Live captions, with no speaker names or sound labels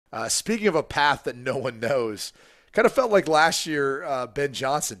Speaking of a path that no one knows, kind of felt like last year Ben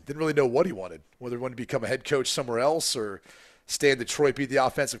Johnson didn't really know what he wanted, whether he wanted to become a head coach somewhere else or stay in Detroit, be the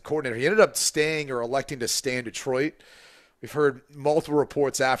offensive coordinator. He ended up staying or electing to stay in Detroit. We've heard multiple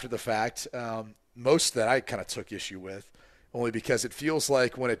reports after the fact. Most that I kind of took issue with, only because it feels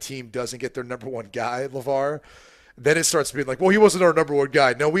like when a team doesn't get their number one guy, LaVar, then it starts being like, well, he wasn't our number one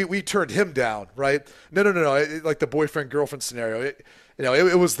guy. No, we turned him down, right? No. Like the boyfriend girlfriend scenario.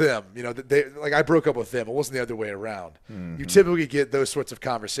 It was them. Like I broke up with them. It wasn't the other way around. Mm-hmm. You typically get those sorts of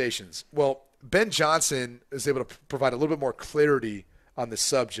conversations. Well, Ben Johnson is able to provide a little bit more clarity on the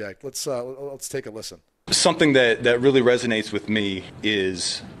subject. Let's take a listen. Something that really resonates with me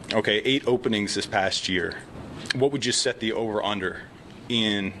is, 8 openings this past year. What would you set the over-under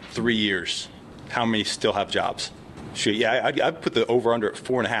in 3 years? How many still have jobs? I'd put the over-under at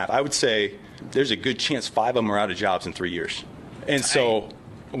 4.5. I would say there's a good chance 5 of them are out of jobs in 3 years. And so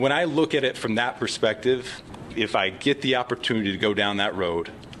when I look at it from that perspective, if I get the opportunity to go down that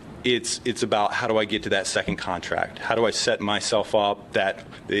road, it's about how do I get to that second contract? How do I set myself up that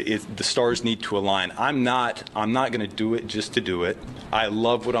the stars need to align? I'm not going to do it just to do it. I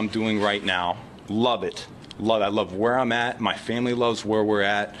love what I'm doing right now. Love it. I love where I'm at. My family loves where we're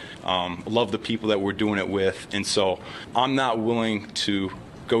at. Love the people that we're doing it with. And so I'm not willing to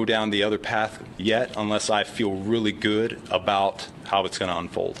go down the other path yet unless I feel really good about how it's going to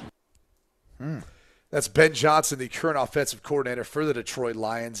unfold. That's Ben Johnson, the current offensive coordinator for the Detroit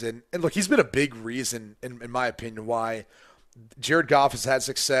Lions. And look, he's been a big reason, in my opinion, why Jared Goff has had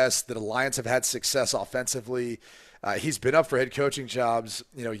success, the Lions have had success offensively. He's been up for head coaching jobs,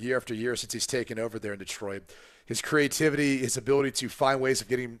 year after year since he's taken over there in Detroit. His creativity, his ability to find ways of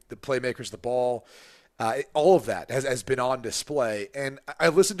getting the playmakers the ball, all of that has been on display. And I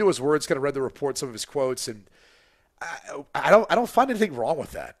listened to his words, kind of read the report, some of his quotes, and I don't find anything wrong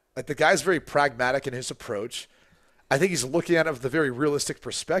with that. Like, the guy's very pragmatic in his approach. I think he's looking at it with a very realistic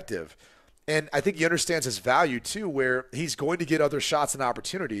perspective. And I think he understands his value, too, where he's going to get other shots and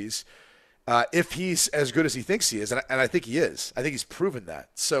opportunities if he's as good as he thinks he is. And I think he is. I think he's proven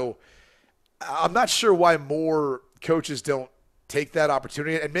that. So I'm not sure why more coaches don't take that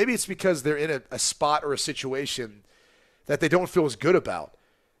opportunity. And maybe it's because they're in a spot or a situation that they don't feel as good about.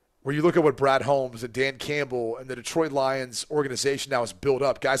 Where you look at what Brad Holmes and Dan Campbell and the Detroit Lions organization now has built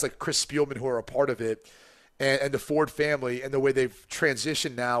up, guys like Chris Spielman who are a part of it, and the Ford family and the way they've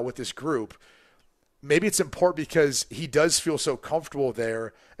transitioned now with this group, maybe it's important because he does feel so comfortable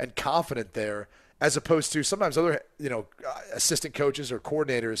there and confident there, as opposed to sometimes other assistant coaches or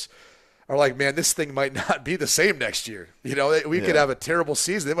coordinators are like, man, this thing might not be the same next year. We could have a terrible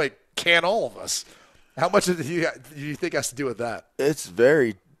season. They might can all of us. How much do you think has to do with that?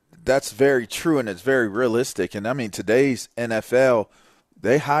 That's very true, and it's very realistic. And, I mean, today's NFL,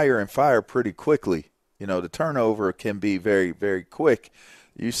 they hire and fire pretty quickly. The turnover can be very, very quick.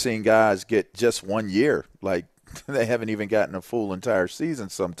 You've seen guys get just 1 year. Like, they haven't even gotten a full entire season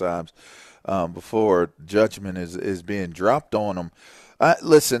sometimes before judgment is being dropped on them.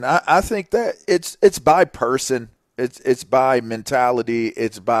 Listen, I think that it's by person. It's by mentality.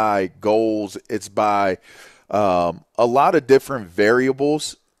 It's by goals. It's by a lot of different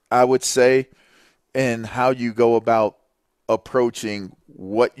variables, I would say, in how you go about approaching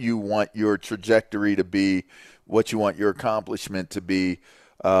what you want your trajectory to be, what you want your accomplishment to be,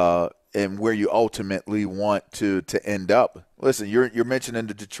 and where you ultimately want to end up. Listen, you're mentioning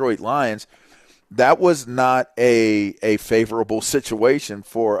the Detroit Lions. That was not a favorable situation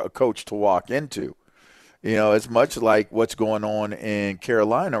for a coach to walk into. It's much like what's going on in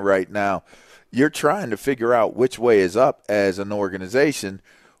Carolina right now. You're trying to figure out which way is up as an organization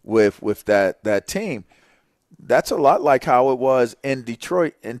with that team. That's a lot like how it was in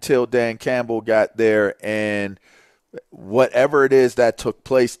Detroit until Dan Campbell got there, and whatever it is that took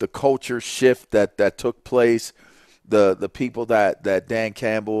place, the culture shift that took place, the people that Dan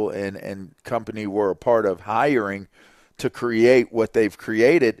Campbell and company were a part of hiring to create what they've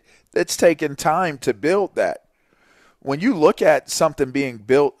created, it's taken time to build that. When you look at something being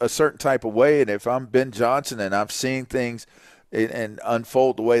built a certain type of way, and if I'm Ben Johnson and I've seen things and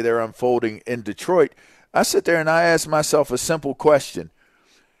unfold the way they're unfolding in Detroit, I sit there and I ask myself a simple question.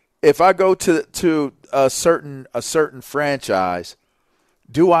 If I go to a certain franchise,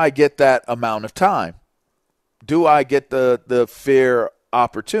 do I get that amount of time? Do I get the fair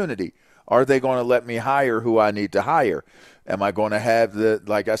opportunity? Are they going to let me hire who I need to hire? Am I going to have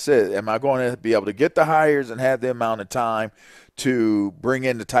like I said, am I going to be able to get the hires and have the amount of time to bring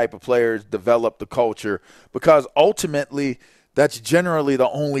in the type of players, develop the culture? Because ultimately, That's generally the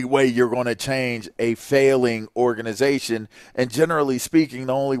only way you're going to change a failing organization. And generally speaking,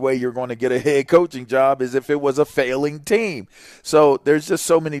 the only way you're going to get a head coaching job is if it was a failing team. So there's just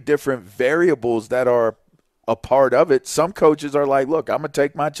so many different variables that are a part of it. Some coaches are like, look, I'm going to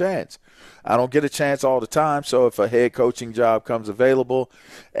take my chance. I don't get a chance all the time. So if a head coaching job comes available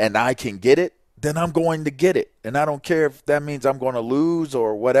and I can get it, then I'm going to get it. And I don't care if that means I'm going to lose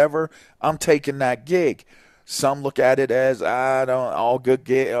or whatever. I'm taking that gig. Some look at it as all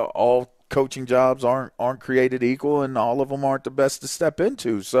coaching jobs aren't created equal, and all of them aren't the best to step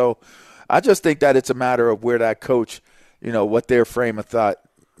into. So I just think that it's a matter of where that coach, what their frame of thought,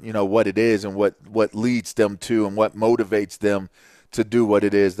 what it is and what leads them to and what motivates them to do what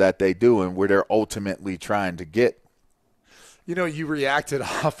it is that they do and where they're ultimately trying to get. You reacted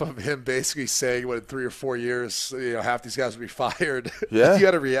off of him basically saying, in 3 or 4 years, half these guys will be fired. Yeah. You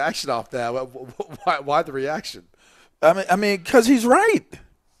had a reaction off that. Why the reaction? I mean, because he's right.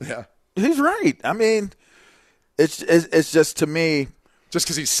 Yeah. He's right. I mean, it's just, to me. Just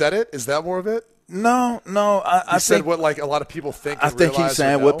because he said it? Is that more of it? No. I said think what a lot of people think. I think he's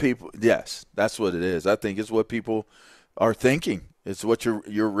saying what people. Yes, that's what it is. I think it's what people are thinking. It's what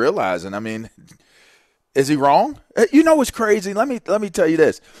you're realizing. I mean. Is he wrong? What's crazy? Let me tell you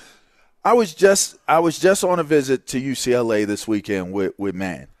this. I was just on a visit to UCLA this weekend with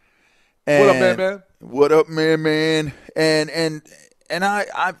Man. And what up, man? What up, man? And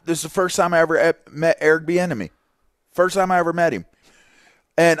I this is the first time I ever met Eric Bieniemy. First time I ever met him.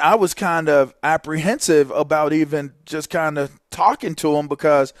 And I was kind of apprehensive about even just kind of talking to him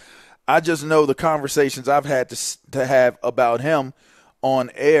because I just know the conversations I've had to have about him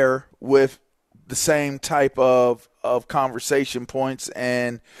on air with the same type of conversation points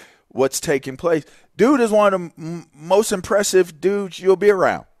and what's taking place. Dude is one of the most impressive dudes you'll be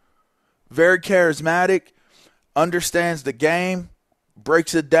around. Very charismatic, understands the game,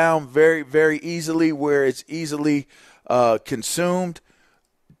 breaks it down very, very easily where it's easily consumed.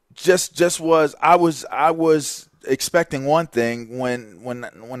 I was expecting one thing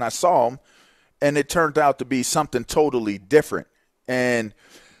when I saw him, and it turned out to be something totally different. And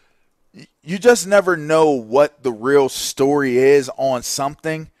you just never know what the real story is on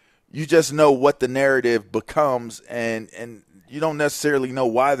something. You just know what the narrative becomes, and you don't necessarily know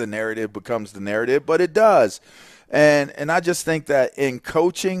why the narrative becomes the narrative, but it does. And I just think that in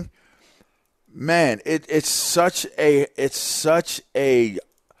coaching, man, it's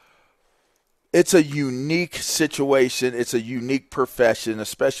a unique situation. It's a unique profession,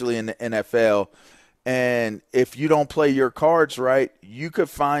 especially in the NFL. And if you don't play your cards right, you could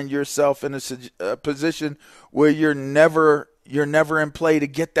find yourself in a position where you're never in play to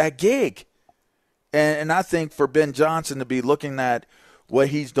get that gig. And I think for Ben Johnson to be looking at what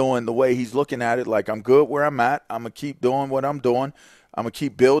he's doing, the way he's looking at it, like, I'm good where I'm at. I'm going to keep doing what I'm doing. I'm going to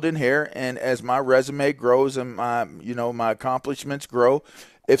keep building here. And as my resume grows and my accomplishments grow,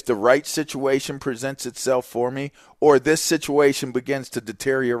 if the right situation presents itself for me or this situation begins to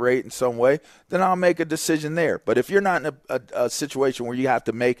deteriorate in some way, then I'll make a decision there. But if you're not in a situation where you have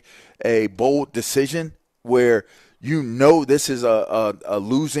to make a bold decision where this is a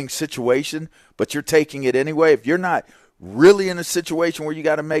losing situation, but you're taking it anyway, if you're not really in a situation where you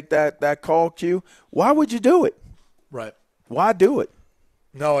got to make that call, Q, why would you do it? Right. Why do it?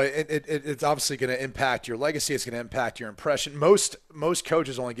 No, it's obviously going to impact your legacy. It's going to impact your impression. Most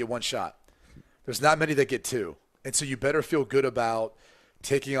coaches only get one shot. There's not many that get two. And so you better feel good about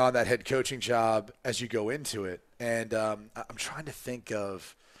taking on that head coaching job as you go into it. And I'm trying to think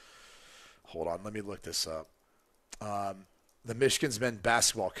of – hold on, let me look this up. The Michigan's men's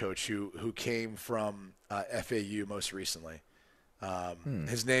basketball coach who came from FAU most recently.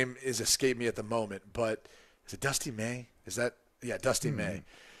 His name is escaped me at the moment, but is it Dusty May? Is that – yeah, Dusty May.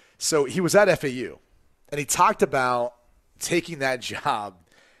 So he was at FAU, and he talked about taking that job,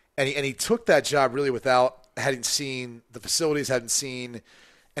 and he took that job really without having seen the facilities, hadn't seen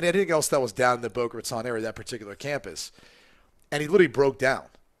anything else that was down in the Boca Raton area, that particular campus. And he literally broke down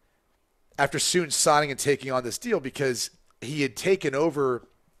after soon signing and taking on this deal because he had taken over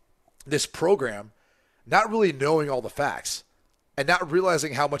this program not really knowing all the facts and not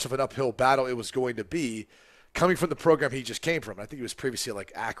realizing how much of an uphill battle it was going to be coming from the program he just came from. I think he was previously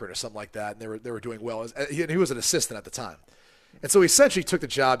like Akron or something like that, and they were doing well. He was an assistant at the time. And so he essentially took the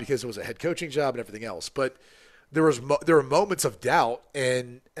job because it was a head coaching job and everything else. But there were moments of doubt,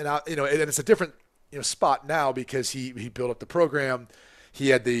 and it's a different spot now because he built up the program. He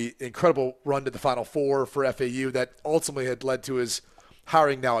had the incredible run to the Final Four for FAU that ultimately had led to his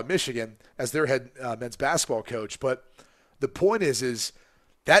hiring now at Michigan as their head men's basketball coach. But the point is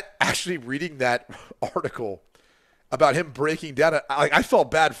that actually reading that article about him breaking down. I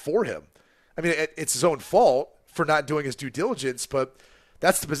felt bad for him. I mean, it's his own fault for not doing his due diligence, but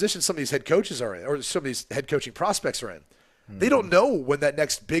that's the position some of these head coaches are in, or some of these head coaching prospects are in. They don't know when that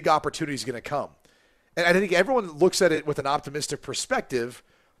next big opportunity is going to come. And I think everyone looks at it with an optimistic perspective,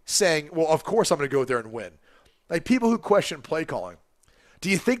 saying, well, of course I'm going to go there and win. Like people who question play calling. Do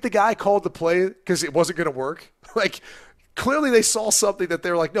you think the guy called the play because it wasn't going to work? Like clearly they saw something that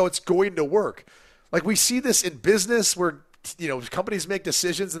they're like, no, it's going to work. Like we see this in business where companies make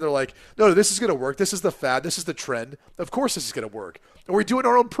decisions and they're like, no, this is going to work. This is the fad. This is the trend. Of course this is going to work. And we do it in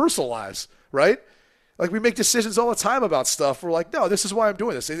our own personal lives, right? Like we make decisions all the time about stuff. We're like, no, this is why I'm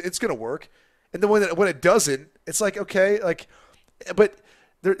doing this. It's going to work. And then when it doesn't, it's like, okay, like, but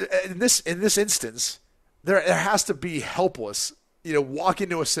there, in this instance, there has to be helpless, walk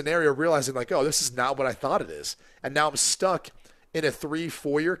into a scenario realizing like, oh, this is not what I thought it is. And now I'm stuck in a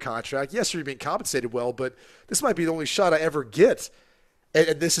 3-4 year contract. Yes, you're being compensated well, but this might be the only shot I ever get.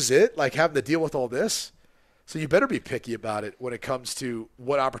 And this is it, like having to deal with all this. So you better be picky about it when it comes to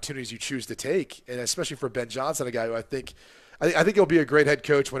what opportunities you choose to take. And especially for Ben Johnson, a guy who I think he'll be a great head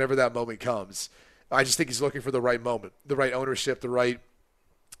coach whenever that moment comes. I just think he's looking for the right moment, the right ownership, the right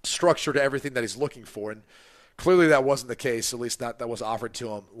structure to everything that he's looking for. And clearly that wasn't the case, at least not that was offered to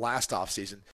him last offseason.